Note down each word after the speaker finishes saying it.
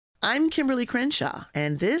I'm Kimberly Crenshaw,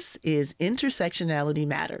 and this is Intersectionality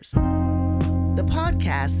Matters, the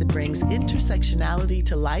podcast that brings intersectionality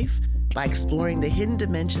to life by exploring the hidden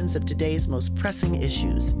dimensions of today's most pressing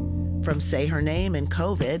issues, from Say Her Name and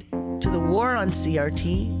COVID to the war on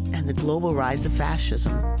CRT and the global rise of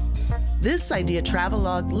fascism. This idea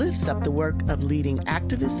travelogue lifts up the work of leading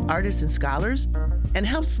activists, artists, and scholars and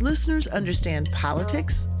helps listeners understand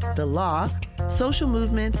politics, the law, social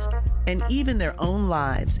movements, and even their own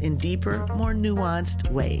lives in deeper, more nuanced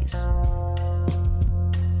ways. It's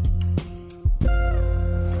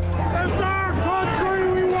our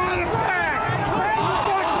country, we want it back!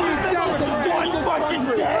 One fucking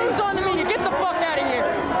day! Who's on the media? Get the fuck out of here!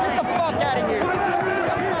 Get the fuck out of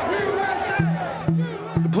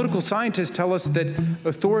here! The political scientists tell us that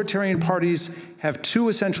authoritarian parties have two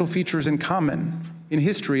essential features in common in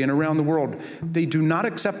history and around the world. They do not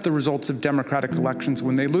accept the results of democratic elections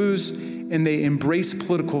when they lose, and they embrace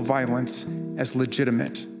political violence as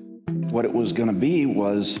legitimate. What it was going to be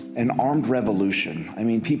was an armed revolution. I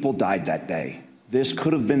mean, people died that day. This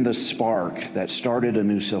could have been the spark that started a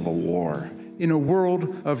new civil war. In a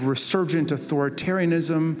world of resurgent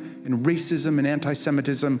authoritarianism and racism and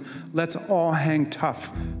anti-Semitism, let's all hang tough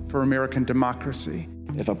for American democracy.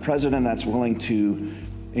 If a president that's willing to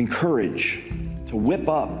encourage, to whip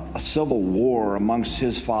up a civil war amongst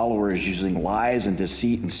his followers using lies and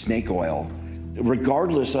deceit and snake oil,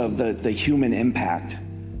 regardless of the human impact,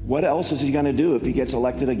 what else is he going to do if he gets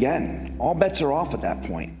elected again? All bets are off at that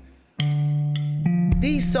point.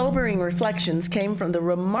 These sobering reflections came from the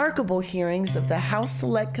remarkable hearings of the House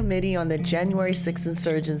Select Committee on the January 6th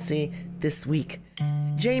insurgency this week.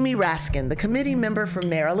 Jamie Raskin, the committee member from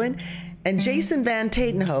Maryland, and Jason Van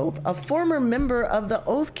Tatenhove, a former member of the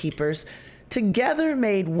Oath Keepers, together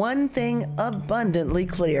made one thing abundantly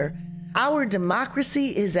clear: our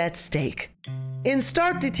democracy is at stake. In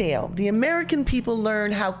stark detail, the American people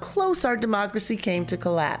learned how close our democracy came to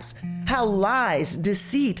collapse, how lies,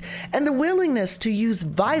 deceit, and the willingness to use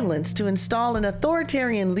violence to install an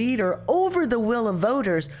authoritarian leader over the will of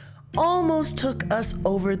voters almost took us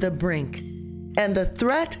over the brink. And the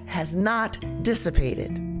threat has not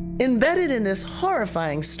dissipated. Embedded in this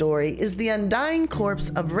horrifying story is the undying corpse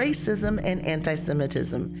of racism and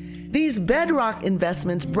anti-Semitism. These bedrock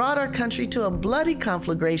investments brought our country to a bloody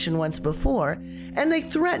conflagration once before, and they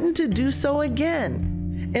threaten to do so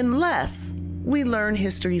again, unless we learn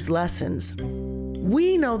history's lessons.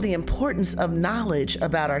 We know the importance of knowledge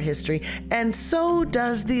about our history, and so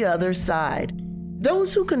does the other side.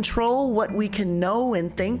 Those who control what we can know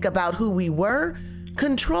and think about who we were,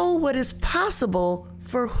 control what is possible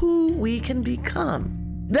for who we can become.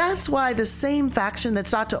 That's why the same faction that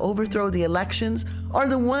sought to overthrow the elections are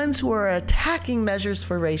the ones who are attacking measures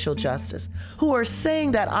for racial justice, who are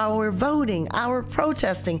saying that our voting, our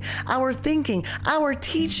protesting, our thinking, our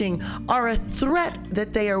teaching are a threat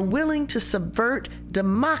that they are willing to subvert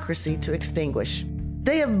democracy to extinguish.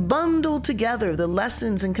 They have bundled together the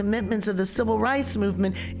lessons and commitments of the civil rights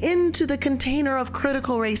movement into the container of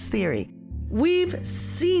critical race theory. We've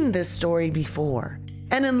seen this story before.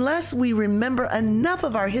 And unless we remember enough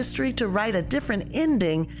of our history to write a different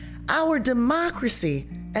ending, our democracy,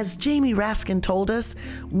 as Jamie Raskin told us,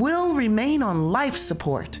 will remain on life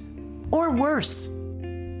support, or worse.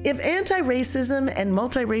 If anti-racism and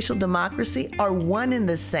multiracial democracy are one and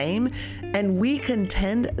the same, and we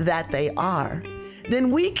contend that they are,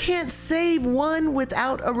 then we can't save one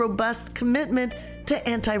without a robust commitment to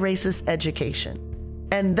anti-racist education.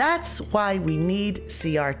 And that's why we need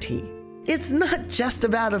CRT. It's not just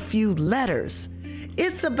about a few letters.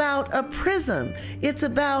 It's about a prism. It's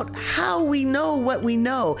about how we know what we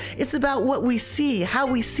know. It's about what we see, how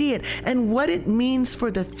we see it, and what it means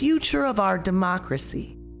for the future of our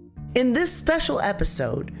democracy. In this special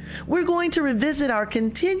episode, we're going to revisit our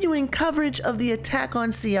continuing coverage of the attack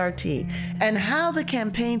on CRT and how the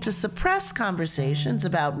campaign to suppress conversations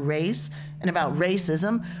about race and about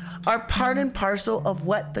racism are part and parcel of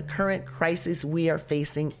what the current crisis we are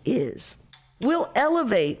facing is. We'll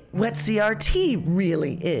elevate what CRT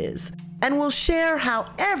really is, and we'll share how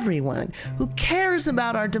everyone who cares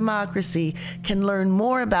about our democracy can learn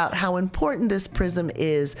more about how important this prism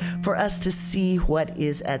is for us to see what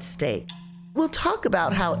is at stake. We'll talk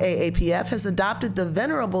about how AAPF has adopted the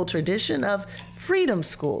venerable tradition of freedom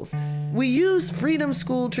schools. We use freedom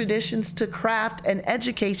school traditions to craft an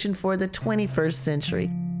education for the 21st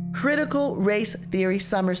century. Critical Race Theory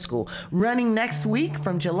Summer School, running next week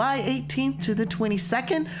from July 18th to the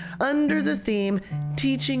 22nd under the theme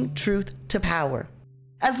Teaching Truth to Power.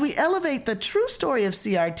 As we elevate the true story of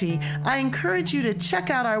CRT, I encourage you to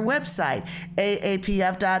check out our website,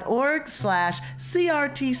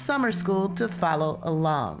 aapf.org/CRT Summer School, to follow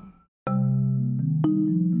along.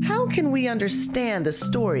 How can we understand the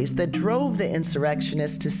stories that drove the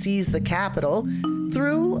insurrectionists to seize the Capitol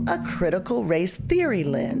through a critical race theory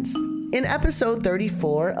lens? In episode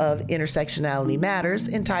 34 of Intersectionality Matters,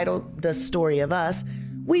 entitled The Story of Us,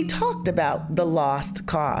 we talked about the lost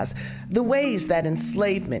cause, the ways that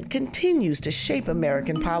enslavement continues to shape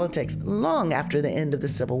American politics long after the end of the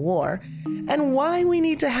Civil War, and why we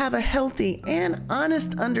need to have a healthy and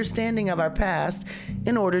honest understanding of our past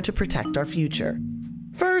in order to protect our future.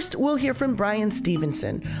 First, we'll hear from Bryan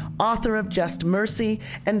Stevenson, author of Just Mercy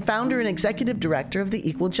and founder and executive director of the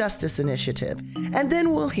Equal Justice Initiative. And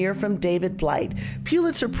then we'll hear from David Blight,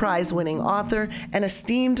 Pulitzer Prize-winning author and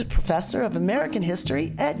esteemed professor of American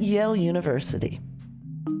history at Yale University.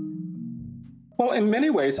 Well, in many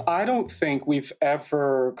ways, I don't think we've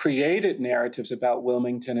ever created narratives about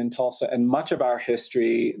Wilmington and Tulsa and much of our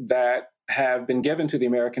history that have been given to the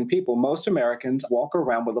American people. Most Americans walk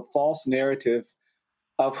around with a false narrative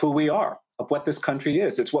of who we are, of what this country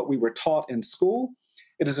is. It's what we were taught in school.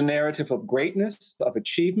 It is a narrative of greatness, of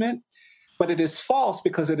achievement, but it is false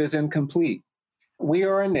because it is incomplete. We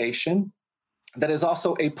are a nation that is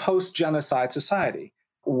also a post-genocide society.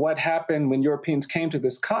 What happened when Europeans came to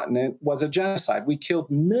this continent was a genocide. We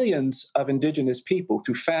killed millions of indigenous people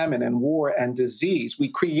through famine and war and disease. We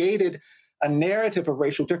created a narrative of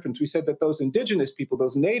racial difference. We said that those indigenous people,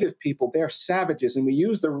 those native people, they're savages. And we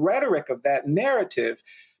used the rhetoric of that narrative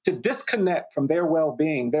to disconnect from their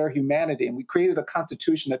well-being, their humanity. And we created a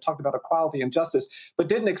constitution that talked about equality and justice, but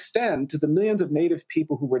didn't extend to the millions of native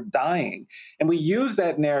people who were dying. And we used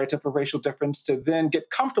that narrative of racial difference to then get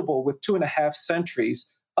comfortable with 2.5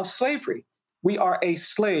 centuries of slavery. We are a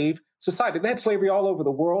slave society. They had slavery all over the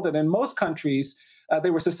world. And in most countries,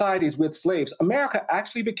 there were societies with slaves. America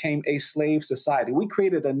actually became a slave society. We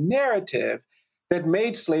created a narrative that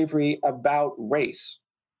made slavery about race.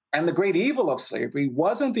 And the great evil of slavery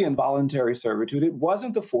wasn't the involuntary servitude. It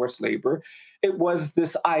wasn't the forced labor. It was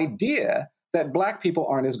this idea that Black people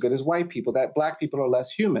aren't as good as white people, that Black people are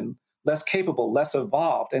less human, less capable, less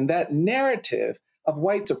evolved. And that narrative of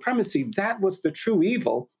white supremacy, that was the true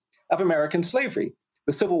evil of American slavery.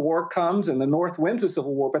 The Civil War comes and the North wins the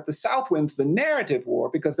Civil War, but the South wins the narrative war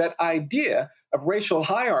because that idea of racial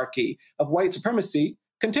hierarchy, of white supremacy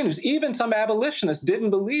continues. Even some abolitionists didn't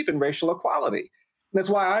believe in racial equality. And that's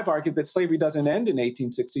why I've argued that slavery doesn't end in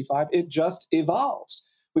 1865. It just evolves.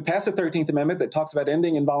 We passed the 13th Amendment that talks about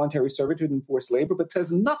ending involuntary servitude and forced labor, but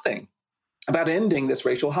says nothing about ending this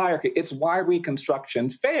racial hierarchy. It's why Reconstruction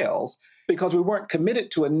fails, because we weren't committed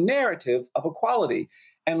to a narrative of equality.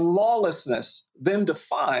 And lawlessness then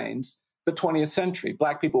defines the 20th century.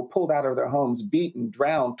 Black people pulled out of their homes, beaten,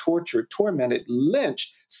 drowned, tortured, tormented,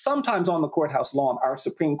 lynched, sometimes on the courthouse lawn. Our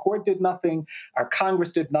Supreme Court did nothing. Our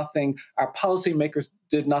Congress did nothing. Our policymakers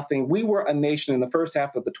did nothing. We were a nation in the first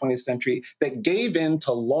half of the 20th century that gave in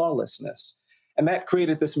to lawlessness. And that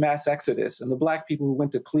created this mass exodus. And the Black people who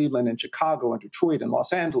went to Cleveland and Chicago and Detroit and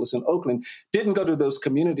Los Angeles and Oakland didn't go to those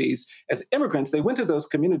communities as immigrants. They went to those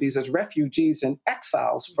communities as refugees and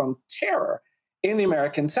exiles from terror in the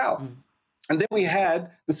American South. Mm. And then we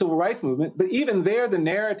had the Civil Rights Movement. But even there, the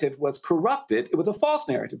narrative was corrupted. It was a false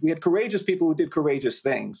narrative. We had courageous people who did courageous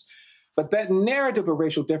things. But that narrative of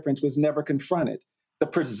racial difference was never confronted. The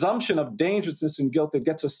presumption of dangerousness and guilt that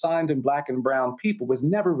gets assigned in Black and brown people was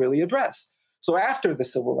never really addressed. So after the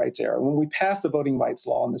Civil Rights era, when we passed the Voting Rights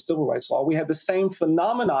Law and the Civil Rights Law, we had the same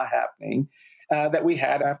phenomena happening that we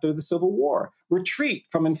had after the Civil War, retreat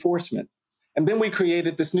from enforcement. And then we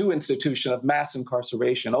created this new institution of mass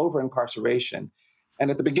incarceration, over-incarceration.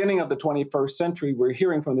 And at the beginning of the 21st century, we're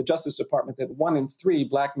hearing from the Justice Department that 1 in 3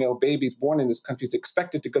 Black male babies born in this country is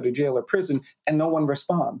expected to go to jail or prison, and no one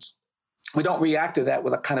responds. We don't react to that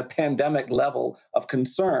with a kind of pandemic level of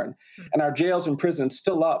concern. And our jails and prisons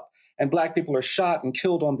fill up. And Black people are shot and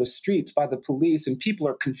killed on the streets by the police, and people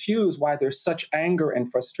are confused why there's such anger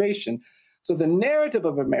and frustration. So the narrative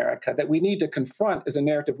of America that we need to confront is a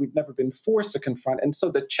narrative we've never been forced to confront. And so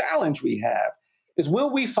the challenge we have is,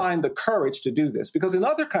 will we find the courage to do this? Because in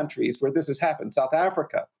other countries where this has happened, South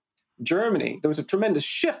Africa, Germany, there was a tremendous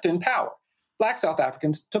shift in power. Black South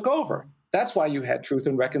Africans took over. That's why you had Truth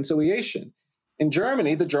and Reconciliation. In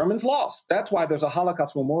Germany, the Germans lost. That's why there's a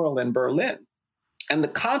Holocaust memorial in Berlin. And the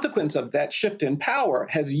consequence of that shift in power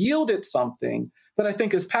has yielded something that I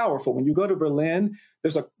think is powerful. When you go to Berlin,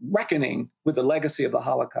 there's a reckoning with the legacy of the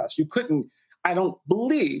Holocaust. You couldn't, I don't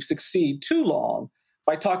believe, succeed too long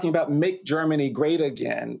by talking about make Germany great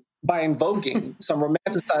again by invoking some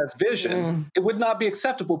romanticized vision, it would not be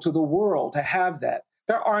acceptable to the world to have that.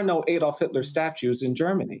 There are no Adolf Hitler statues in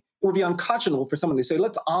Germany. It would be unconscionable for someone to say,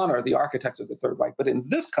 let's honor the architects of the Third Reich. But in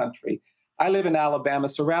this country, I live in Alabama,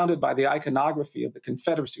 surrounded by the iconography of the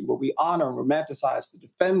Confederacy, where we honor and romanticize the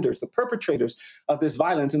defenders, the perpetrators of this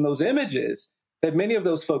violence. And those images that many of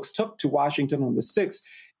those folks took to Washington on the 6th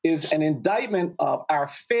is an indictment of our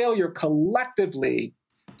failure collectively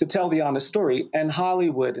to tell the honest story. And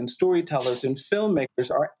Hollywood and storytellers and filmmakers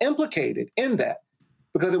are implicated in that,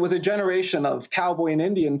 because it was a generation of cowboy and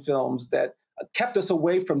Indian films that kept us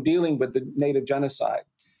away from dealing with the Native genocide.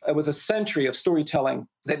 It was a century of storytelling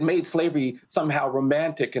that made slavery somehow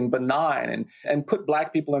romantic and benign and put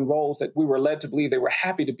Black people in roles that we were led to believe they were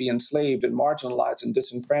happy to be enslaved and marginalized and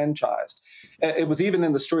disenfranchised. It was even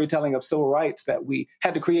in the storytelling of civil rights that we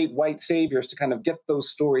had to create white saviors to kind of get those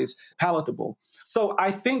stories palatable. So I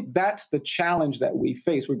think that's the challenge that we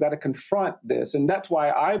face. We've got to confront this. And that's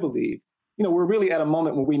why I believe, we're really at a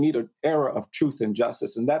moment where we need an era of truth and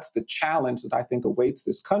justice. And that's the challenge that I think awaits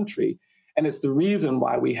this country. And it's the reason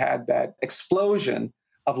why we had that explosion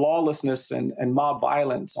of lawlessness and mob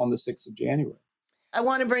violence on the 6th of January. I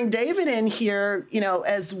want to bring David in here,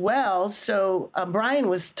 as well. So Brian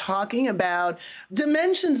was talking about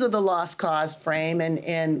dimensions of the lost cause frame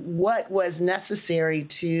and what was necessary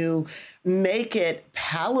to make it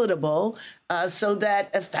palatable so that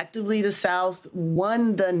effectively the South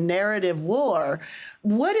won the narrative war.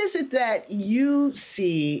 What is it that you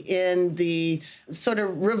see in the sort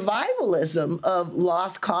of revivalism of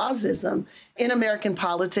lost causism in American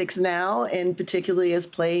politics now, and particularly as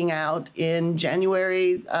playing out in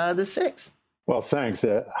January the 6th? Well, thanks.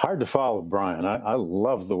 Hard to follow Brian. I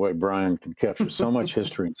love the way Brian can capture so much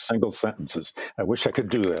history in single sentences. I wish I could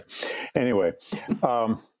do that. Anyway,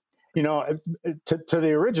 to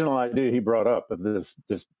the original idea he brought up of this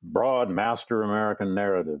broad master American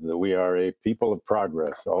narrative that we are a people of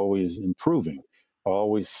progress, always improving,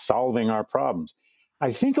 always solving our problems.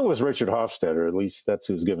 I think it was Richard Hofstadter, at least that's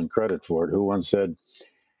who's given credit for it, who once said,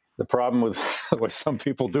 the problem with the way some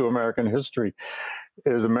people do American history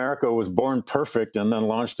is America was born perfect and then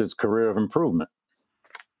launched its career of improvement.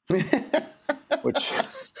 which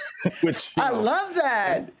I love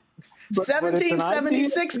that.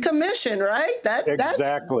 1776 commission, right?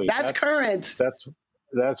 Exactly. That's current.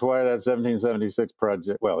 That's why that 1776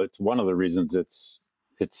 project, well, it's one of the reasons it's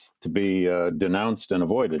to be denounced and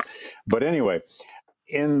avoided. But anyway,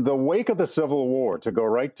 in the wake of the Civil War, to go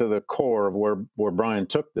right to the core of where Brian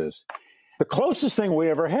took this, the closest thing we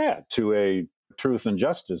ever had to a Truth and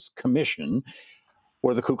Justice Commission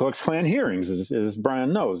were the Ku Klux Klan hearings, as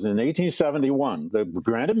Brian knows. In 1871, the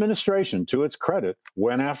Grant administration, to its credit,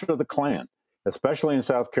 went after the Klan, especially in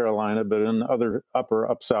South Carolina, but in other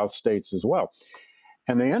up South states as well.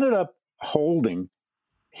 And they ended up holding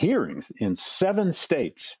hearings in 7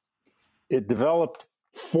 states. It developed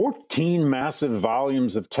 14 massive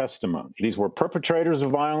volumes of testimony. These were perpetrators of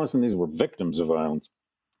violence and these were victims of violence.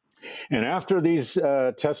 And after these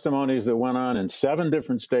testimonies that went on in 7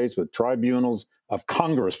 different states with tribunals of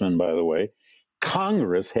congressmen, by the way,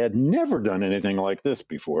 Congress had never done anything like this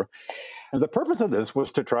before. And the purpose of this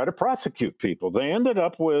was to try to prosecute people. They ended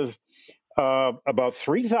up with about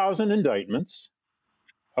 3,000 indictments.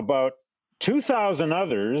 About 2,000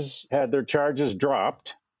 others had their charges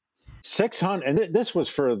dropped. 600, and this was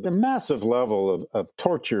for the massive level of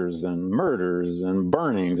tortures and murders and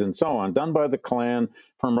burnings and so on, done by the Klan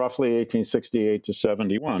from roughly 1868 to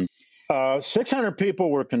 71. 600 people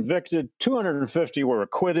were convicted, 250 were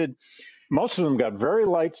acquitted. Most of them got very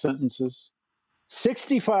light sentences.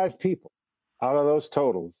 65 people out of those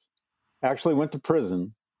totals actually went to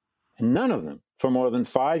prison, and none of them for more than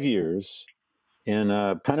 5 years in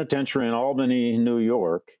a penitentiary in Albany, New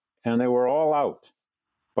York, and they were all out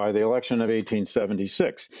by the election of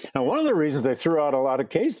 1876. Now, one of the reasons they threw out a lot of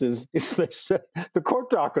cases is they said the court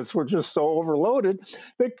dockets were just so overloaded,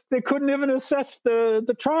 they couldn't even assess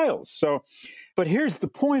the trials. So, but here's the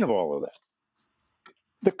point of all of that.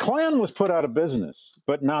 The Klan was put out of business,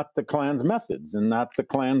 but not the Klan's methods and not the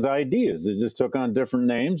Klan's ideas. It just took on different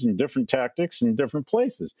names and different tactics in different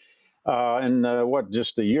places.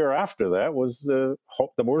 Just a year after that was the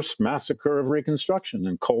worst massacre of Reconstruction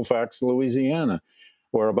in Colfax, Louisiana,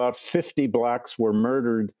 where about 50 blacks were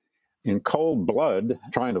murdered in cold blood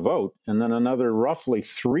trying to vote, and then another roughly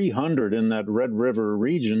 300 in that Red River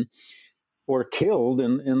region were killed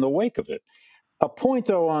in the wake of it. A point,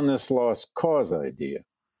 though, on this lost cause idea.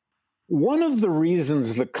 One of the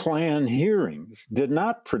reasons the Klan hearings did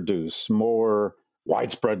not produce more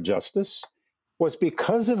widespread justice was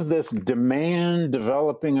because of this demand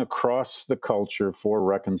developing across the culture for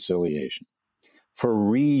reconciliation, for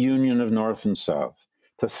reunion of North and South,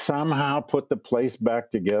 to somehow put the place back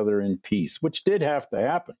together in peace, which did have to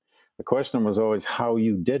happen. The question was always how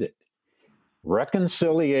you did it.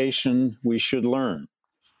 Reconciliation, we should learn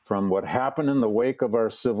from what happened in the wake of our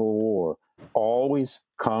Civil War, always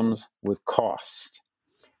comes with cost.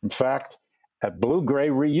 In fact, at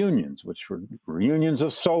blue-gray reunions, which were reunions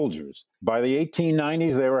of soldiers, by the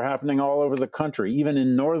 1890s, they were happening all over the country, even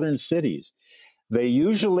in northern cities. They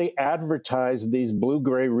usually advertised these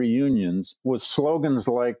blue-gray reunions with slogans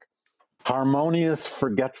like harmonious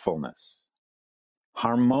forgetfulness.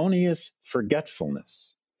 Harmonious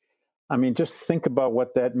forgetfulness. I mean, just think about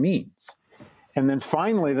what that means. And then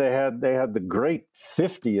finally, they had the great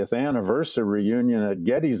 50th anniversary reunion at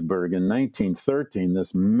Gettysburg in 1913,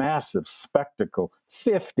 this massive spectacle.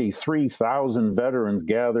 53,000 veterans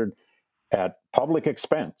gathered at public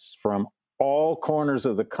expense from all corners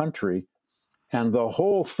of the country. And the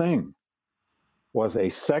whole thing was a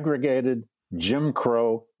segregated Jim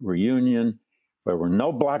Crow reunion. There were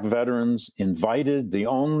no black veterans invited. The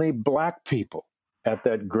only black people at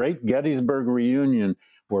that great Gettysburg reunion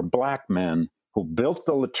were black men who built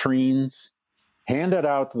the latrines, handed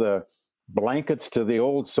out the blankets to the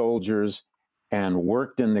old soldiers, and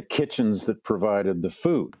worked in the kitchens that provided the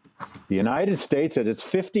food. The United States, at its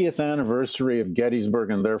 50th anniversary of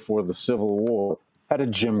Gettysburg and therefore the Civil War, had a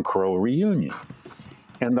Jim Crow reunion.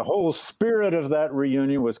 And the whole spirit of that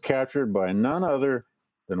reunion was captured by none other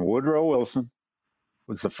than Woodrow Wilson,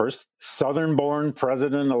 who was the first Southern-born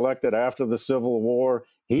president elected after the Civil War.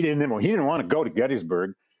 He didn't want to go to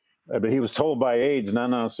Gettysburg. But he was told by aides,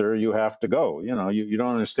 no, sir, you have to go. You know, you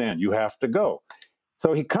don't understand. You have to go.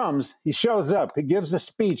 So he comes, he shows up, he gives a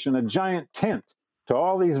speech in a giant tent to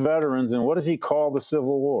all these veterans. And what does he call the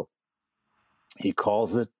Civil War? He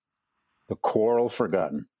calls it the quarrel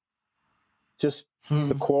forgotten. Just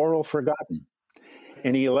the quarrel forgotten.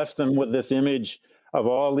 And he left them with this image of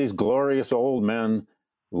all these glorious old men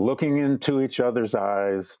looking into each other's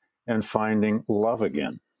eyes and finding love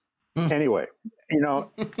again. Anyway, you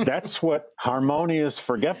know, that's what harmonious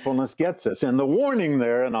forgetfulness gets us. And the warning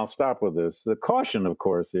there, and I'll stop with this, the caution, of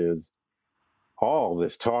course, is all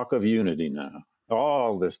this talk of unity now,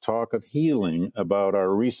 all this talk of healing about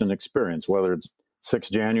our recent experience, whether it's 6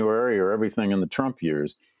 January or everything in the Trump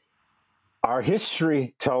years. Our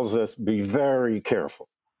history tells us be very careful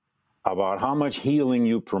about how much healing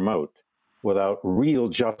you promote without real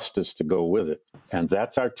justice to go with it. And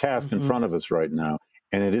that's our task in front of us right now.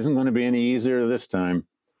 And it isn't going to be any easier this time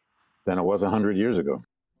than it was 100 years ago.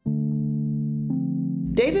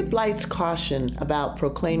 David Blight's caution about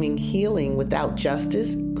proclaiming healing without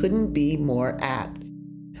justice couldn't be more apt.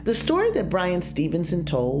 The story that Bryan Stevenson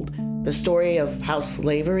told, the story of how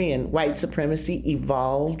slavery and white supremacy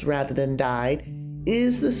evolved rather than died,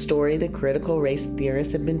 is the story that critical race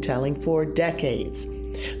theorists have been telling for decades.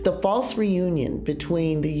 The false reunion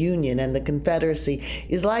between the Union and the Confederacy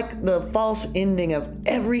is like the false ending of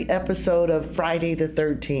every episode of Friday the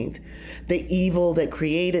 13th. The evil that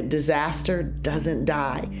created disaster doesn't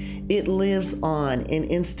die. It lives on in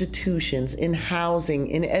institutions, in housing,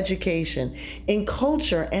 in education, in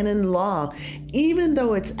culture, and in law, even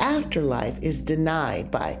though its afterlife is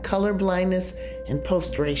denied by colorblindness and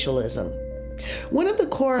post-racialism. One of the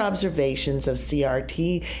core observations of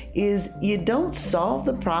CRT is you don't solve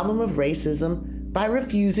the problem of racism by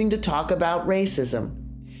refusing to talk about racism.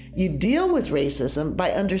 You deal with racism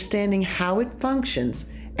by understanding how it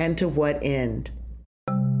functions and to what end.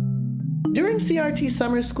 During CRT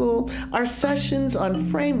Summer School, our sessions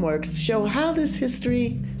on frameworks show how this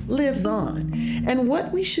history lives on and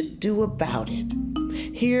what we should do about it.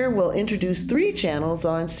 Here we'll introduce 3 channels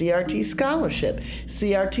on CRT scholarship: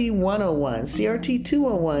 CRT 101, CRT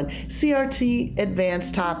 201, CRT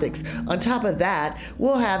advanced topics. On top of that,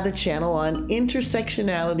 we'll have the channel on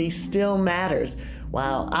intersectionality still matters,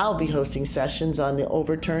 while I'll be hosting sessions on the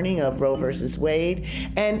overturning of Roe v. Wade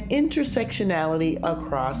and intersectionality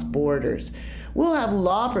across borders. We'll have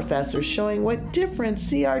law professors showing what difference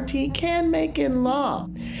CRT can make in law.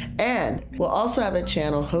 And we'll also have a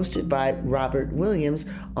channel hosted by Robert Williams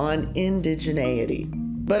on indigeneity.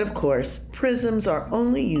 But of course, prisms are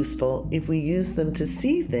only useful if we use them to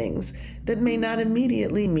see things that may not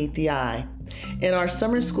immediately meet the eye. In our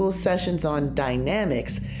summer school sessions on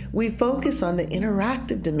dynamics, we focus on the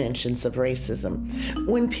interactive dimensions of racism.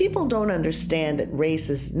 When people don't understand that race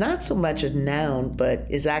is not so much a noun, but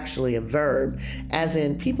is actually a verb, as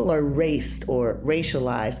in people are raced or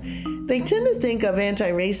racialized, They tend to think of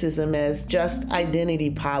anti-racism as just identity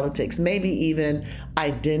politics, maybe even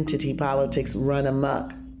identity politics run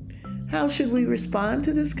amok. How should we respond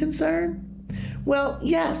to this concern? Well,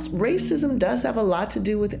 yes, racism does have a lot to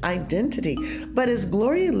do with identity, but as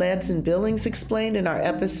Gloria Ladson-Billings explained in our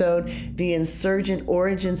episode, The Insurgent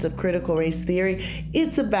Origins of Critical Race Theory,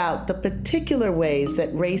 it's about the particular ways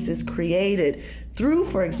that race is created through,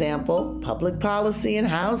 for example, public policy and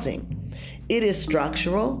housing. It is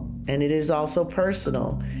structural, and it is also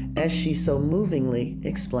personal, as she so movingly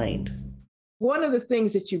explained. One of the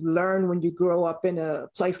things that you learn when you grow up in a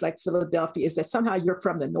place like Philadelphia is that somehow you're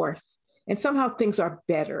from the North. And somehow things are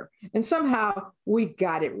better. And somehow we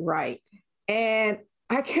got it right. And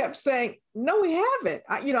I kept saying, no, we haven't.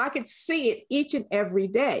 I could see it each and every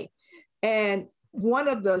day. And one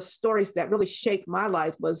of the stories that really shaped my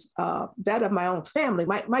life was that of my own family.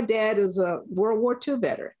 My dad is a World War II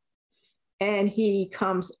veteran. And he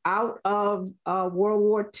comes out of World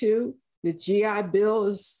War II. The GI Bill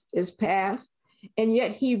is passed. And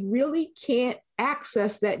yet he really can't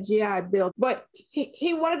access that GI Bill, but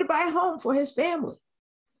he wanted to buy a home for his family.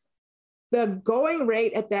 The going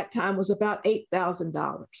rate at that time was about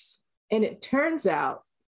 $8,000. And it turns out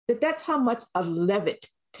that that's how much a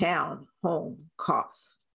Levittown home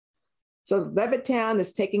costs. So Levittown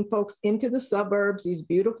is taking folks into the suburbs, these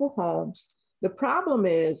beautiful homes. The problem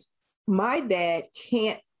is my dad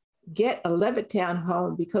can't get a Levittown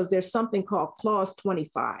home because there's something called Clause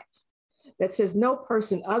 25. That says no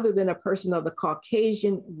person other than a person of the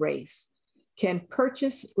Caucasian race can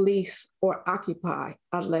purchase, lease, or occupy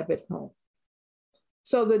a Levitt home.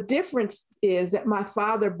 So the difference is that my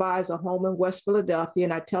father buys a home in West Philadelphia,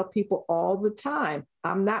 and I tell people all the time,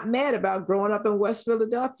 I'm not mad about growing up in West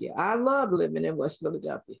Philadelphia. I love living in West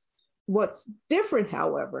Philadelphia. What's different,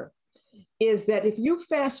 however, is that if you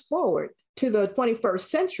fast forward to the 21st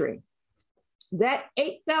century, that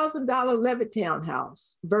 $8,000 Levittown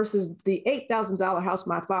house versus the $8,000 house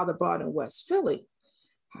my father bought in West Philly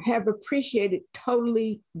have appreciated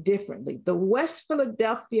totally differently. The West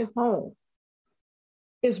Philadelphia home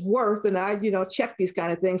is worth, and I, check these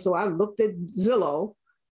kind of things, so I looked at Zillow,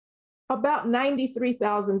 about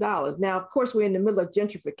 $93,000. Now, of course, we're in the middle of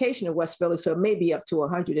gentrification in West Philly, so it may be up to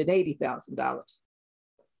 $180,000.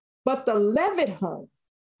 But the Levitt home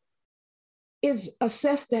is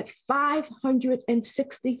assessed at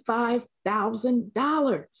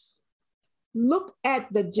 $565,000. Look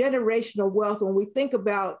at the generational wealth. When we think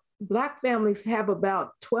about Black families have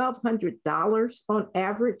about $1,200 on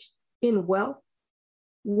average in wealth,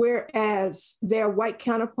 whereas their white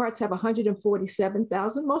counterparts have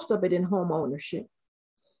 $147,000, most of it in home ownership.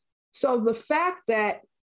 So the fact that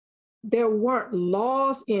there weren't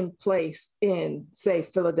laws in place in, say,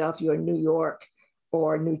 Philadelphia or New York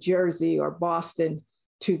or New Jersey or Boston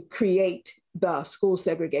to create the school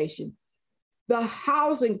segregation. The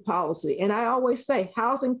housing policy, and I always say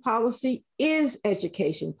housing policy is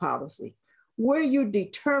education policy. Where you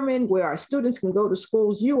determine where our students can go to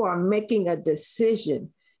schools, you are making a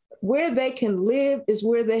decision. Where they can live is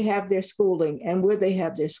where they have their schooling, and where they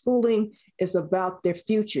have their schooling is about their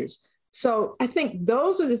futures. So I think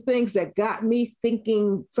those are the things that got me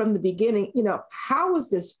thinking from the beginning, how is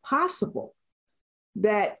this possible?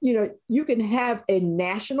 That, you can have a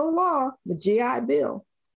national law, the GI Bill,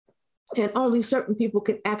 and only certain people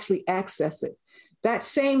can actually access it. That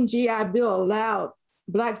same GI Bill allowed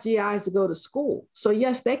Black GIs to go to school. So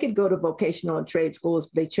yes, they could go to vocational and trade schools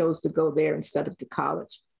if they chose to go there instead of to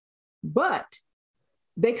college, but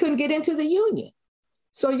they couldn't get into the union.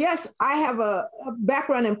 So yes, I have a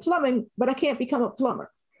background in plumbing, but I can't become a plumber.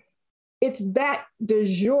 It's that de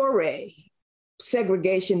jure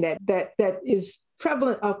segregation that is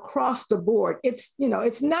prevalent across the board. It's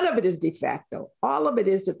none of it is de facto. All of it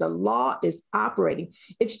is that the law is operating.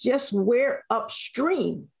 It's just where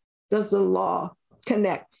upstream does the law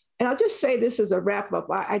connect. And I'll just say this as a wrap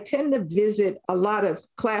up. I tend to visit a lot of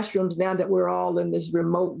classrooms now that we're all in this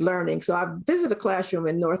remote learning. So I visited a classroom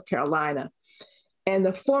in North Carolina, and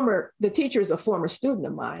the teacher is a former student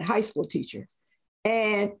of mine, high school teacher.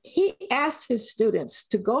 And he asked his students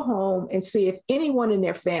to go home and see if anyone in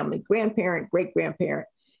their family, grandparent, great-grandparent,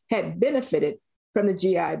 had benefited from the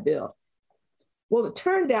GI Bill. Well, it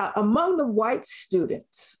turned out among the white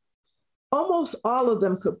students, almost all of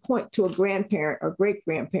them could point to a grandparent or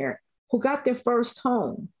great-grandparent who got their first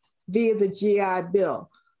home via the GI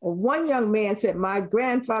Bill. Well, one young man said, my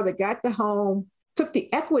grandfather got the home, took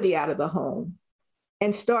the equity out of the home,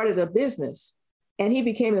 and started a business. And he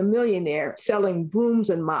became a millionaire selling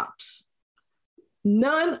brooms and mops.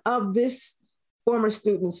 None of this former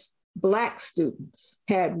students, Black students,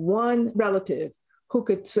 had one relative who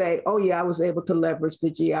could say, oh yeah, I was able to leverage the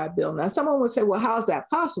GI Bill. Now someone would say, well, how's that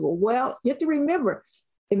possible? Well, you have to remember,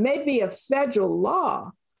 it may be a federal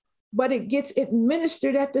law, but it gets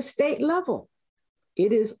administered at the state level.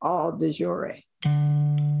 It is all de jure.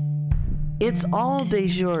 It's all de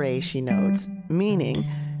jure, she notes, meaning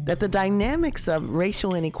that the dynamics of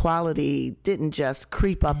racial inequality didn't just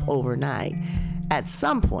creep up overnight. At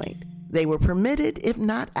some point, they were permitted, if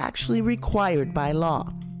not actually required by law.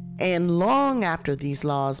 And long after these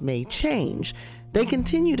laws may change, they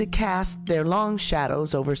continue to cast their long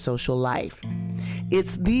shadows over social life.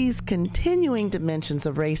 It's these continuing dimensions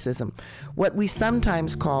of racism, what we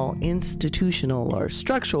sometimes call institutional or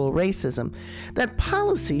structural racism, that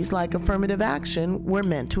policies like affirmative action were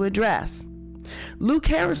meant to address. Luke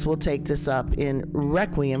Harris will take this up in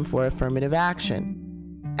Requiem for Affirmative Action.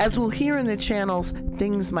 As we'll hear in the channels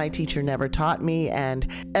Things My Teacher Never Taught Me and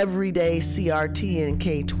Everyday CRT in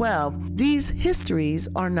K-12, these histories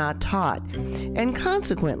are not taught, and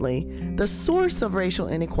consequently, the source of racial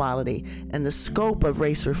inequality and the scope of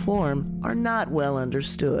race reform are not well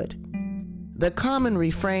understood. The common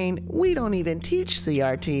refrain, "we don't even teach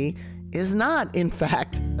CRT," is not, in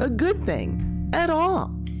fact, a good thing at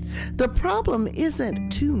all. The problem isn't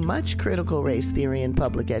too much critical race theory in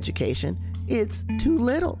public education. It's too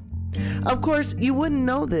little. Of course, you wouldn't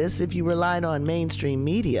know this if you relied on mainstream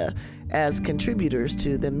media, as contributors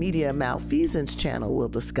to the Media Malfeasance channel will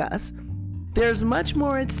discuss. There's much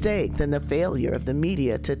more at stake than the failure of the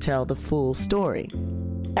media to tell the full story.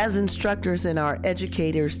 As instructors in our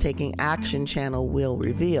Educators Taking Action channel will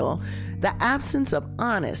reveal, the absence of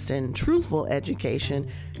honest and truthful education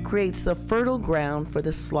creates the fertile ground for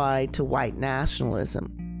the slide to white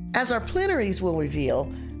nationalism. As our plenaries will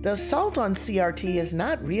reveal, the assault on CRT is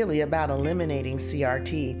not really about eliminating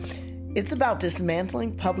CRT. It's about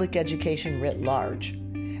dismantling public education writ large.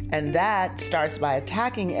 And that starts by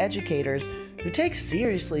attacking educators who take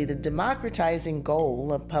seriously the democratizing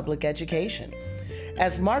goal of public education.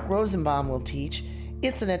 As Mark Rosenbaum will teach,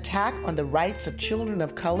 it's an attack on the rights of children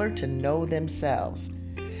of color to know themselves.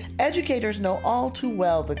 Educators know all too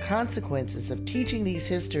well the consequences of teaching these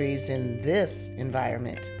histories in this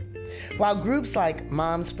environment. While groups like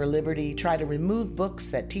Moms for Liberty try to remove books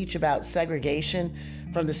that teach about segregation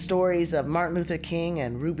from the stories of Martin Luther King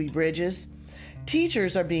and Ruby Bridges,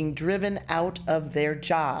 teachers are being driven out of their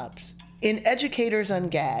jobs. In Educators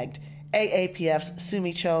Ungagged, AAPF's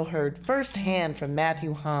Sumi Cho heard firsthand from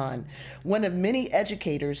Matthew Hahn, one of many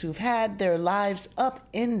educators who've had their lives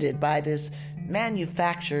upended by this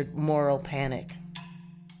manufactured moral panic.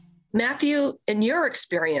 Matthew, in your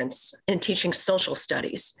experience in teaching social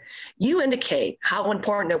studies, you indicate how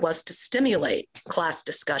important it was to stimulate class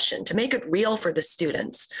discussion, to make it real for the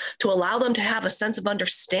students, to allow them to have a sense of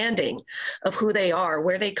understanding of who they are,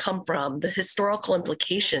 where they come from, the historical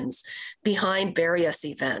implications behind various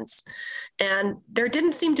events. And there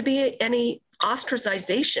didn't seem to be any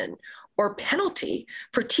ostracization or penalty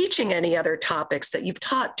for teaching any other topics that you've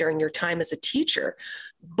taught during your time as a teacher.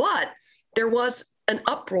 But there was an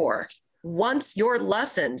uproar once your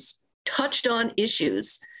lessons touched on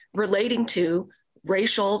issues relating to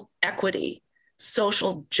racial equity,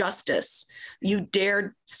 social justice. You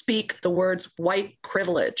dared speak the words white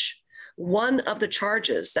privilege. One of the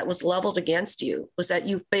charges that was leveled against you was that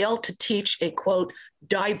you failed to teach a, quote,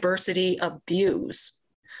 diversity of views.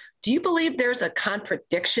 Do you believe there's a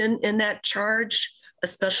contradiction in that charge,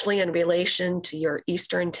 especially in relation to your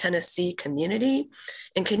Eastern Tennessee community?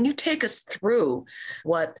 And can you take us through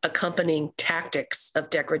what accompanying tactics of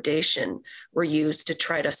degradation were used to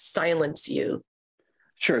try to silence you?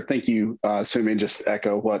 Sure. Thank you, Sumi. Just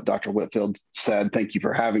echo what Dr. Whitfield said. Thank you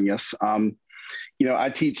for having us. I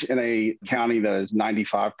teach in a county that is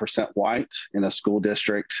 95% white, in a school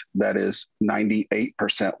district that is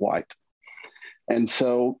 98% white. And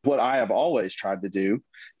so what I have always tried to do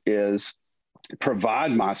is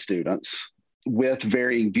provide my students with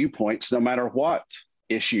varying viewpoints, no matter what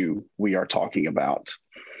issue we are talking about.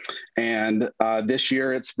 And this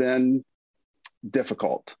year it's been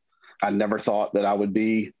difficult. I never thought that I would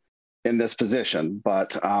be in this position,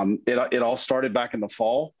 but it all started back in the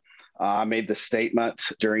fall. I made the statement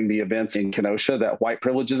during the events in Kenosha that white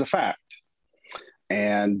privilege is a fact.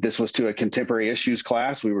 And this was to a contemporary issues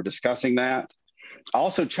class. We were discussing that. I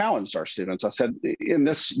also challenged our students. I said, in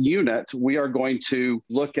this unit, we are going to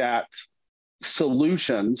look at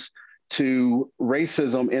solutions to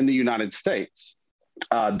racism in the United States.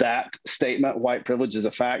 That statement, white privilege is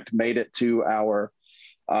a fact, made it to our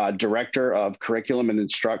director of curriculum and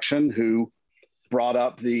instruction, who brought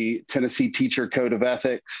up the Tennessee Teacher Code of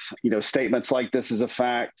Ethics. Statements like this is a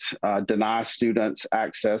fact, deny students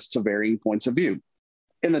access to varying points of view.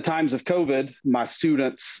 In the times of COVID, my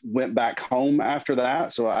students went back home after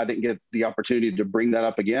that, so I didn't get the opportunity to bring that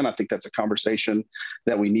up again. I think that's a conversation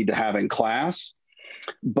that we need to have in class.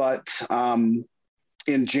 But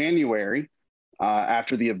in January,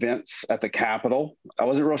 after the events at the Capitol, I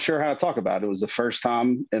wasn't real sure how to talk about it. It was the first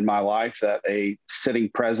time in my life that a sitting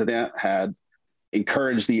president had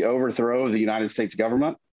encouraged the overthrow of the United States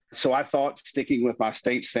government. So I thought, sticking with my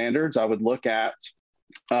state standards, I would look at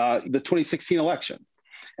the 2016 election.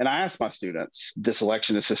 And I asked my students, this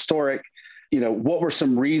election is historic, what were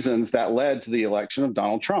some reasons that led to the election of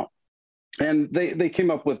Donald Trump? And they came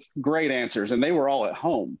up with great answers, and they were all at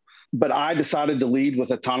home. But I decided to lead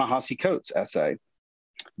with a Ta-Nehisi Coates essay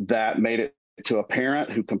that made it to a parent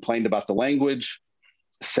who complained about the language,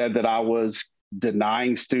 said that I was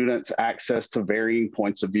denying students access to varying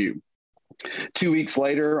points of view. 2 weeks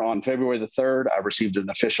later, on February the 3rd, I received an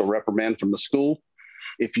official reprimand from the school.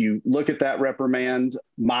 If you look at that reprimand,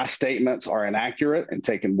 my statements are inaccurate and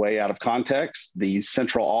taken way out of context. The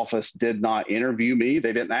central office did not interview me.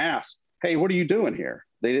 They didn't ask, hey, what are you doing here?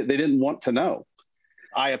 They didn't want to know.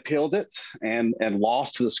 I appealed it and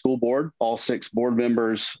lost to the school board. All 6 board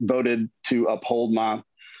members voted to uphold my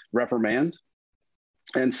reprimand.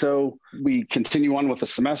 And so we continue on with the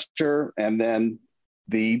semester, and then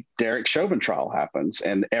the Derek Chauvin trial happens,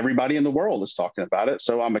 and everybody in the world is talking about it.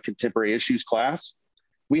 So I'm a contemporary issues class.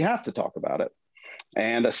 We have to talk about it.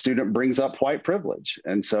 And a student brings up white privilege.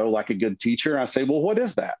 And so, like a good teacher, I say, well, what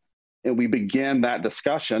is that? And we begin that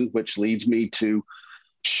discussion, which leads me to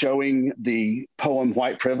showing the poem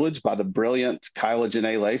White Privilege by the brilliant Kyla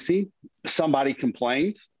Janae Lacey. Somebody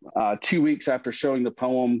complained. 2 weeks after showing the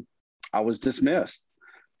poem, I was dismissed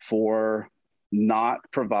for not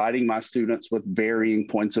providing my students with varying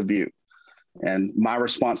points of view. And my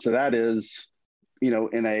response to that is,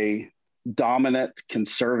 in a dominant,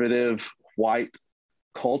 conservative, white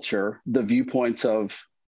culture, the viewpoints of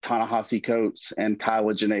Ta-Nehisi Coates and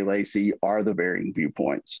Kyla Janae Lacey are the varying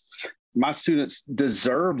viewpoints. My students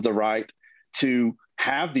deserve the right to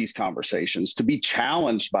have these conversations, to be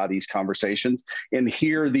challenged by these conversations and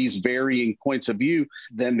hear these varying points of view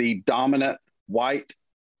than the dominant white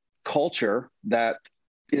culture that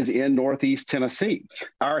is in Northeast Tennessee.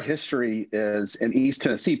 Our history is in East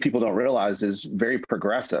Tennessee, people don't realize, is very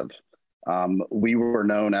progressive. We were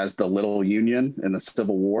known as the Little Union in the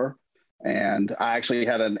Civil War. And I actually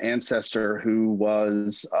had an ancestor who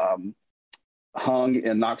was hung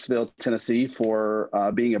in Knoxville, Tennessee for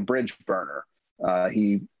being a bridge burner.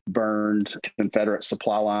 He burned Confederate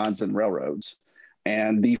supply lines and railroads.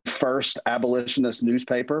 And the first abolitionist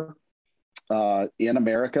newspaper in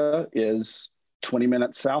America is 20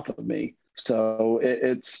 minutes south of me. So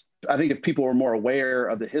I think if people were more aware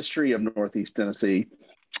of the history of Northeast Tennessee,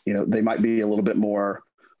 they might be a little bit more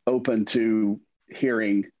open to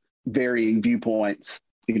hearing varying viewpoints,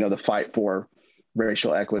 the fight for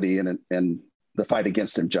racial equity and the fight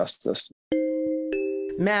against injustice.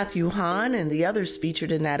 Matthew Hahn and the others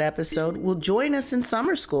featured in that episode will join us in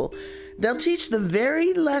summer school. They'll teach the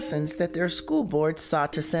very lessons that their school board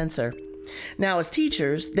sought to censor. Now, as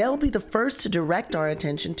teachers, they'll be the first to direct our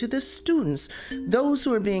attention to the students, those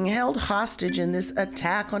who are being held hostage in this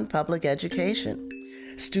attack on public education.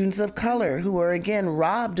 Students of color who are again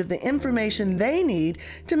robbed of the information they need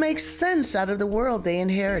to make sense out of the world they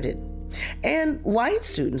inherited. And white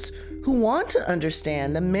students who want to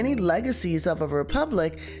understand the many legacies of a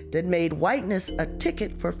republic that made whiteness a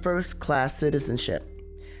ticket for first-class citizenship.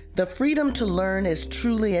 The freedom to learn is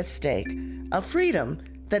truly at stake, a freedom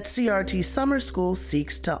that CRT Summer School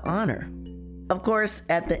seeks to honor. Of course,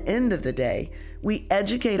 at the end of the day, we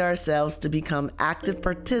educate ourselves to become active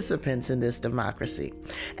participants in this democracy.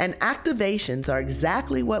 And activations are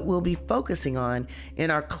exactly what we'll be focusing on in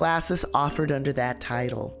our classes offered under that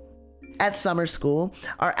title. At Summer School,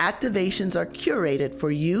 our activations are curated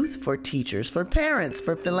for youth, for teachers, for parents,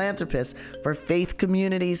 for philanthropists, for faith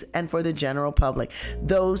communities, and for the general public,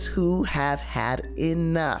 those who have had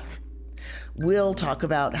enough. We'll talk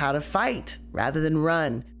about how to fight rather than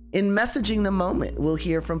run. In Messaging the Moment, we'll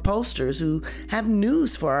hear from pollsters who have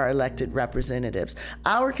news for our elected representatives.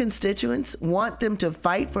 Our constituents want them to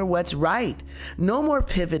fight for what's right. No more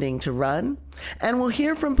pivoting to run. And we'll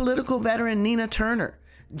hear from political veteran Nina Turner,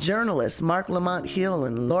 journalists Mark Lamont Hill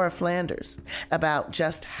and Laura Flanders about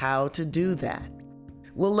just how to do that.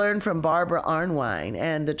 We'll learn from Barbara Arnwine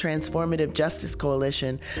and the Transformative Justice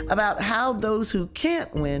Coalition about how those who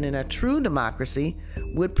can't win in a true democracy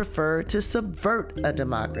would prefer to subvert a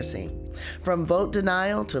democracy. From vote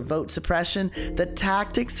denial to vote suppression, the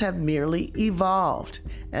tactics have merely evolved,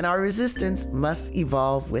 and our resistance must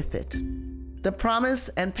evolve with it. The promise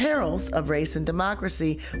and perils of race and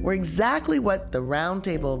democracy were exactly what the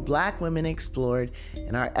Roundtable of Black Women explored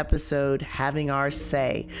in our episode, Having Our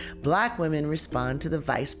Say, Black Women Respond to the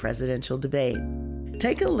Vice Presidential Debate.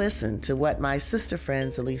 Take a listen to what my sister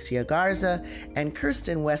friends Alicia Garza and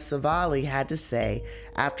Kirsten West-Savali had to say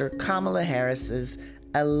after Kamala Harris's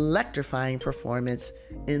electrifying performance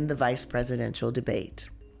in the vice presidential debate.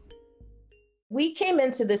 We came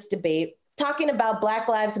into this debate talking about Black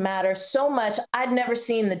Lives Matter so much. I'd never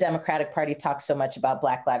seen the Democratic Party talk so much about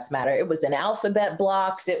Black Lives Matter. It was in alphabet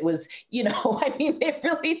blocks. It was, they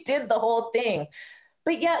really did the whole thing.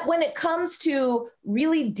 But yet when it comes to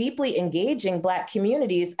really deeply engaging Black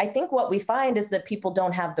communities, I think what we find is that people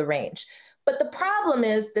don't have the range. But the problem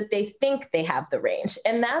is that they think they have the range,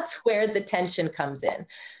 and that's where the tension comes in.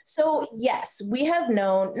 So yes, we have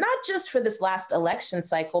known, not just for this last election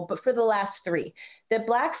cycle, but for the last 3, that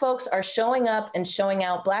Black folks are showing up and showing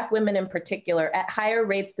out, Black women in particular, at higher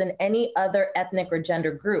rates than any other ethnic or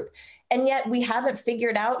gender group. And yet we haven't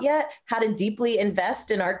figured out yet how to deeply invest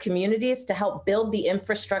in our communities to help build the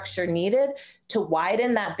infrastructure needed to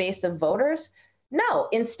widen that base of voters. No,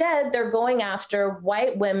 instead, they're going after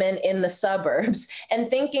white women in the suburbs and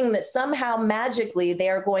thinking that somehow magically they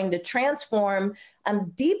are going to transform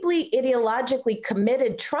deeply ideologically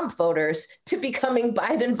committed Trump voters to becoming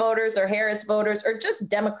Biden voters or Harris voters or just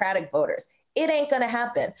Democratic voters. It ain't going to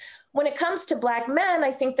happen. When it comes to Black men,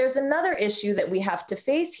 I think there's another issue that we have to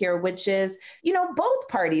face here, which is, both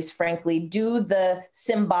parties, frankly, do the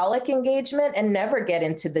symbolic engagement and never get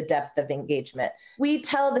into the depth of engagement. We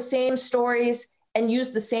tell the same stories and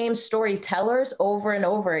use the same storytellers over and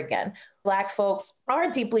over again. Black folks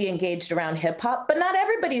are deeply engaged around hip hop, but not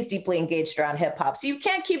everybody's deeply engaged around hip hop. So you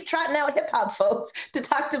can't keep trotting out hip hop folks to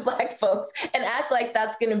talk to Black folks and act like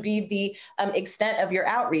that's going to be the extent of your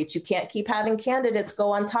outreach. You can't keep having candidates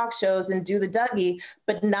go on talk shows and do the Dougie,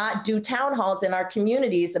 but not do town halls in our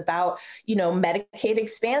communities about, Medicaid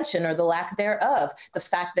expansion or the lack thereof. The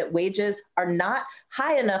fact that wages are not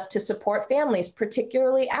high enough to support families,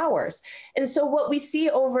 particularly ours. And so what we see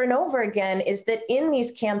over and over again is that in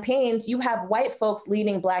these campaigns, you have white folks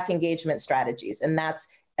leading Black engagement strategies, and that's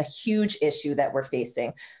a huge issue that we're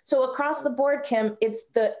facing. So across the board, Kim,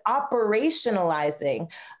 it's the operationalizing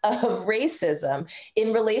of racism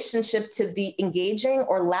in relationship to the engaging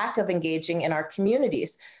or lack of engaging in our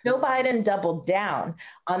communities. Joe Biden doubled down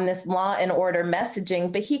on this law and order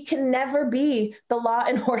messaging, but he can never be the law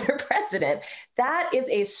and order president. That is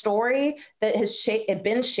a story that has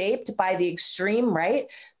been shaped by the extreme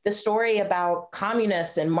right. The story about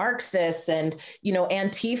communists and Marxists and,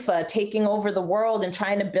 Antifa taking over the world and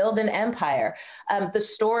trying to build an empire. The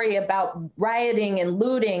story about rioting and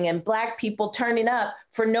looting and Black people turning up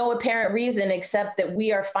for no apparent reason, except that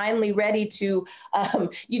we are finally ready to,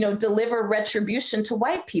 deliver retribution to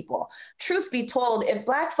white people. Truth be told, if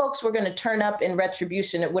Black folks were going to turn up in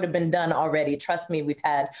retribution, it would have been done already. Trust me, we've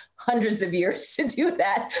had hundreds of years to do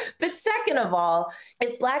that. But second of all,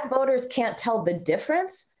 if Black voters can't tell the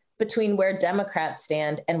difference between where Democrats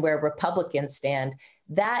stand and where Republicans stand,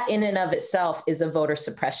 that in and of itself is a voter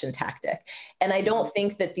suppression tactic. And I don't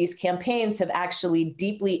think that these campaigns have actually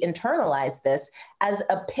deeply internalized this as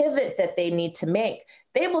a pivot that they need to make.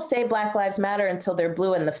 They will say Black Lives Matter until they're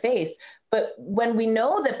blue in the face. But when we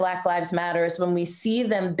know that Black Lives Matter is when we see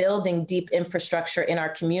them building deep infrastructure in our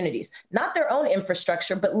communities, not their own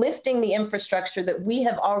infrastructure, but lifting the infrastructure that we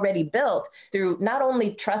have already built through not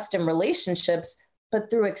only trust and relationships, but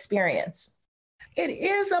through experience. It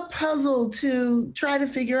is a puzzle to try to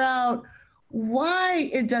figure out why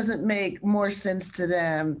it doesn't make more sense to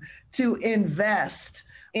them to invest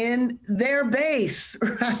in their base,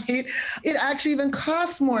 right? It actually even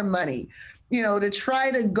costs more money, to try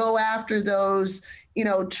to go after those,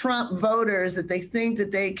 Trump voters that they think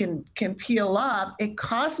that they can peel off. It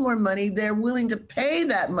costs more money. They're willing to pay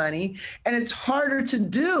that money, and it's harder to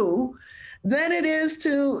do than it is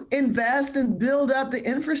to invest and build up the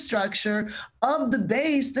infrastructure of the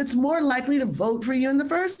base that's more likely to vote for you in the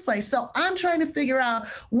first place. So I'm trying to figure out,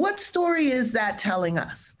 what story is that telling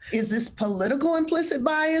us? Is this political implicit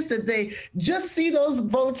bias that they just see those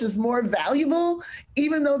votes as more valuable,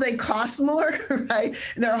 even though they cost more, right?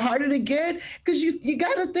 They're harder to get? Because you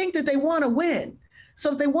got to think that they want to win.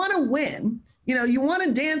 So if they want to win, you want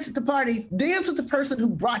to dance at the party, dance with the person who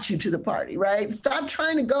brought you to the party, right? Stop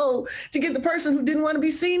trying to go to get the person who didn't want to be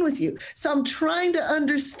seen with you. So I'm trying to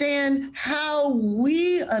understand how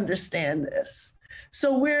we understand this,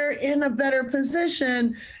 so we're in a better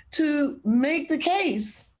position to make the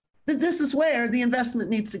case this is where the investment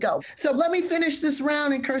needs to go. So let me finish this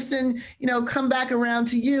round, and Kirsten, come back around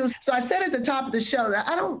to you. So I said at the top of the show that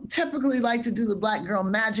I don't typically like to do the Black girl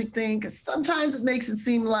magic thing, because sometimes it makes it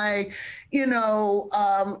seem like,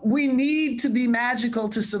 we need to be magical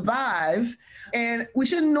to survive. And we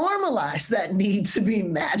should normalize that need to be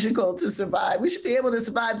magical to survive. We should be able to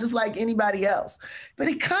survive just like anybody else. But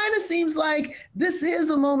it kind of seems like this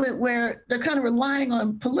is a moment where they're kind of relying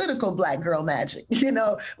on political Black girl magic. We're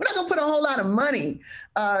not going to put a whole lot of money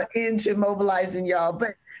into mobilizing y'all,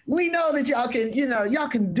 but we know that y'all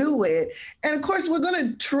can do it. And of course, we're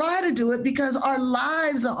going to try to do it because our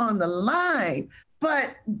lives are on the line.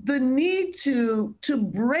 But the need to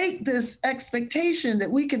break this expectation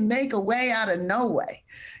that we can make a way out of no way,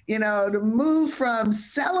 to move from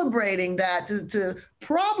celebrating that to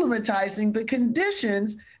problematizing the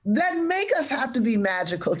conditions that make us have to be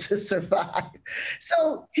magical to survive.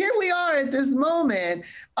 So here we are at this moment.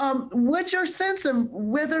 What's your sense of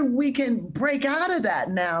whether we can break out of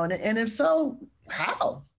that now? And if so,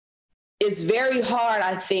 how? It's very hard,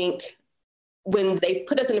 I think, when they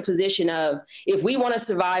put us in a position of, if we want to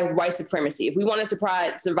survive white supremacy, if we want to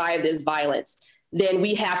survive this violence, then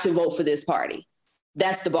we have to vote for this party.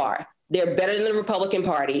 That's the bar. They're better than the Republican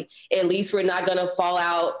Party. At least we're not going to fall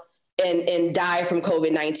out and die from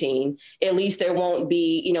COVID-19. At least there won't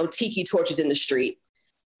be, tiki torches in the street.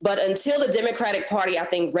 But until the Democratic Party, I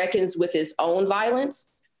think, reckons with its own violence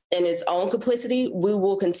and its own complicity, we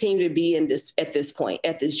will continue to be at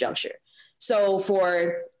this juncture. So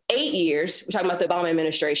for 8 years, we're talking about the Obama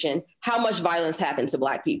administration, how much violence happened to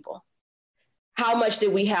Black people? How much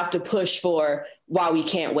did we have to push for while we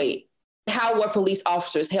can't wait? How were police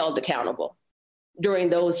officers held accountable during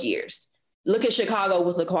those years? Look at Chicago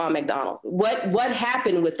with Laquan McDonald. What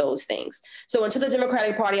happened with those things? So until the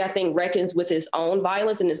Democratic Party, I think, reckons with its own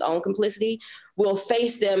violence and its own complicity, we'll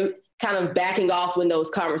face them kind of backing off when those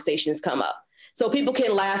conversations come up. So people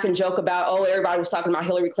can laugh and joke about, everybody was talking about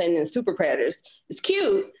Hillary Clinton and super predators. It's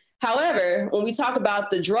cute. However, when we talk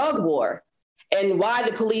about the drug war and why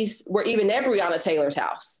the police were even at Breonna Taylor's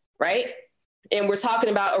house, right? And we're talking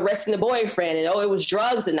about arresting the boyfriend and, it was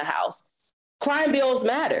drugs in the house. Crime bills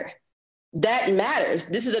matter. That matters.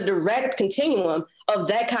 This is a direct continuum of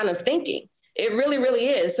that kind of thinking. It really, really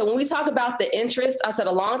is. So when we talk about the interest, I said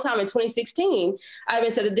a long time in 2016, I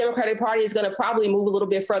even said the Democratic Party is going to probably move a little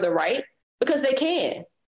bit further right because they can.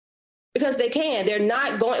 They're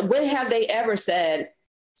not going, when have they ever said,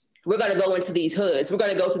 we're going to go into these hoods. We're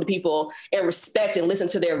going to go to the people and respect and listen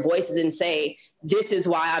to their voices and say, this is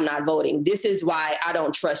why I'm not voting. This is why I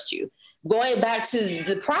don't trust you. Going back to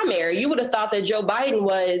the primary, you would have thought that Joe Biden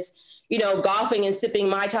was, golfing and sipping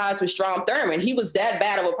Mai Tais with Strom Thurmond. He was that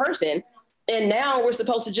bad of a person. And now we're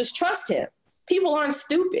supposed to just trust him. People aren't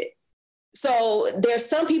stupid. So there's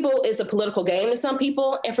some people, it's a political game to some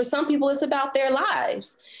people. And for some people, it's about their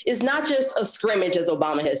lives. It's not just a scrimmage, as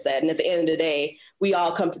Obama has said. And at the end of the day, we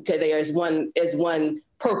all come together as one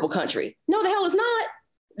purple country. No, the hell it's not.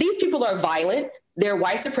 These people are violent. They're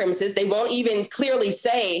white supremacists. They won't even clearly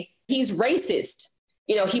say he's racist.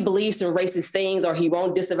 He believes in racist things, or he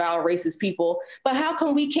won't disavow racist people. But how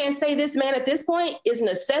come we can't say this man at this point is an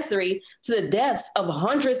accessory to the deaths of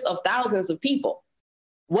hundreds of thousands of people?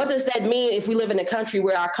 What does that mean if we live in a country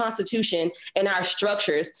where our Constitution and our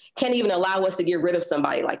structures can't even allow us to get rid of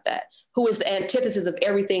somebody like that, who is the antithesis of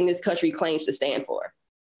everything this country claims to stand for?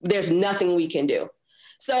 There's nothing we can do.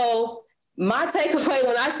 So my takeaway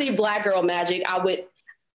when I see Black girl magic,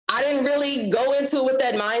 I didn't really go into it with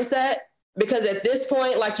that mindset, because at this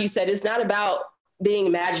point, like you said, it's not about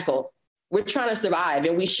being magical. We're trying to survive,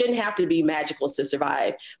 and we shouldn't have to be magical to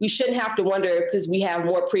survive. We shouldn't have to wonder, because we have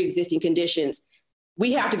more pre-existing conditions,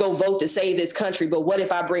 we have to go vote to save this country. But what if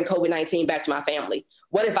I bring COVID-19 back to my family?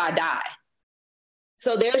 What if I die?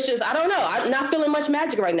 So there's just, I don't know. I'm not feeling much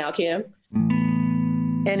magic right now, Kim.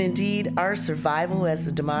 And indeed, our survival as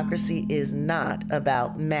a democracy is not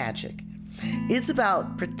about magic. It's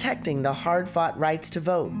about protecting the hard-fought rights to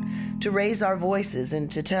vote, to raise our voices, and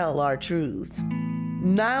to tell our truths.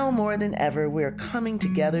 Now more than ever, we're coming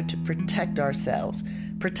together to protect ourselves,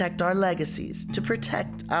 protect our legacies, to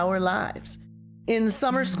protect our lives. In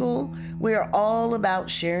summer school, we are all about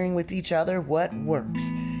sharing with each other what works,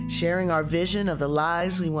 sharing our vision of the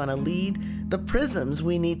lives we want to lead, the prisms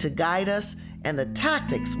we need to guide us, and the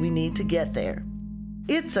tactics we need to get there.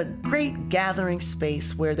 It's a great gathering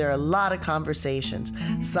space where there are a lot of conversations,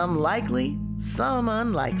 some likely, some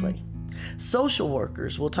unlikely. Social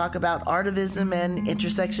workers will talk about artivism and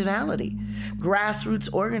intersectionality. Grassroots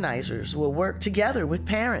organizers will work together with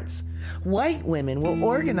parents. White women will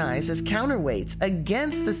organize as counterweights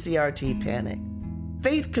against the CRT panic.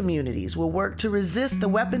 Faith communities will work to resist the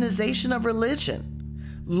weaponization of religion.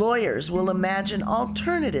 Lawyers will imagine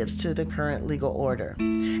alternatives to the current legal order.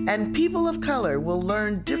 And people of color will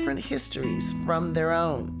learn different histories from their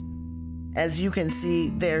own. As you can see,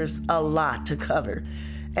 there's a lot to cover.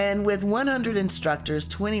 And with 100 instructors,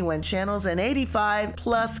 21 channels, and 85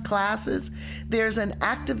 plus classes, there's an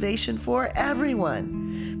activation for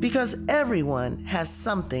everyone, because everyone has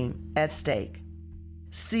something at stake.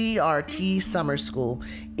 CRT Summer School.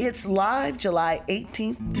 It's live July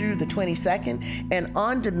 18th through the 22nd and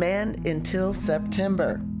on demand until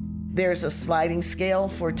September. There's a sliding scale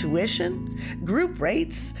for tuition, group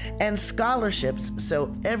rates, and scholarships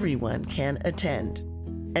so everyone can attend.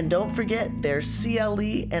 And don't forget there's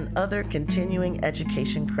CLE and other continuing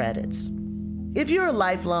education credits. If you're a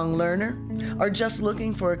lifelong learner or just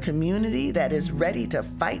looking for a community that is ready to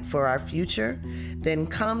fight for our future, then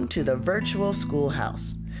come to the Virtual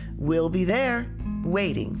Schoolhouse. We'll be there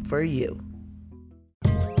waiting for you.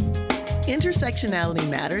 Intersectionality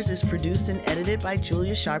Matters is produced and edited by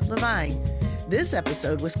Julia Sharp Levine. This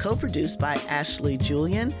episode was co-produced by Ashley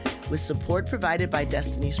Julian, with support provided by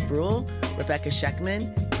Destiny Spruill, Rebecca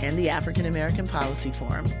Scheckman, and the African American Policy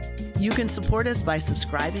Forum. You can support us by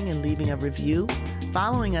subscribing and leaving a review,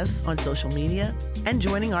 following us on social media, and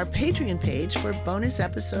joining our Patreon page for bonus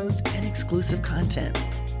episodes and exclusive content.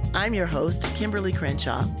 I'm your host, Kimberly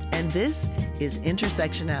Crenshaw, and this is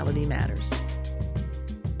Intersectionality Matters.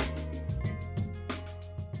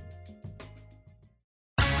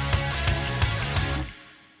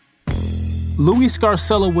 Louis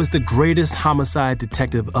Scarcella was the greatest homicide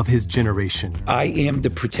detective of his generation. I am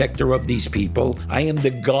the protector of these people. I am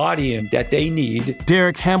the guardian that they need.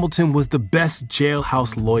 Derek Hamilton was the best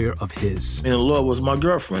jailhouse lawyer of his. And the law was my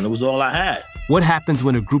girlfriend. It was all I had. What happens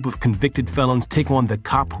when a group of convicted felons take on the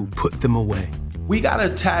cop who put them away? We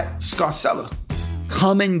gotta attack Scarcella.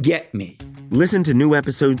 Come and get me. Listen to new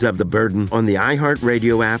episodes of The Burden on the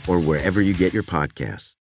iHeartRadio app or wherever you get your podcasts.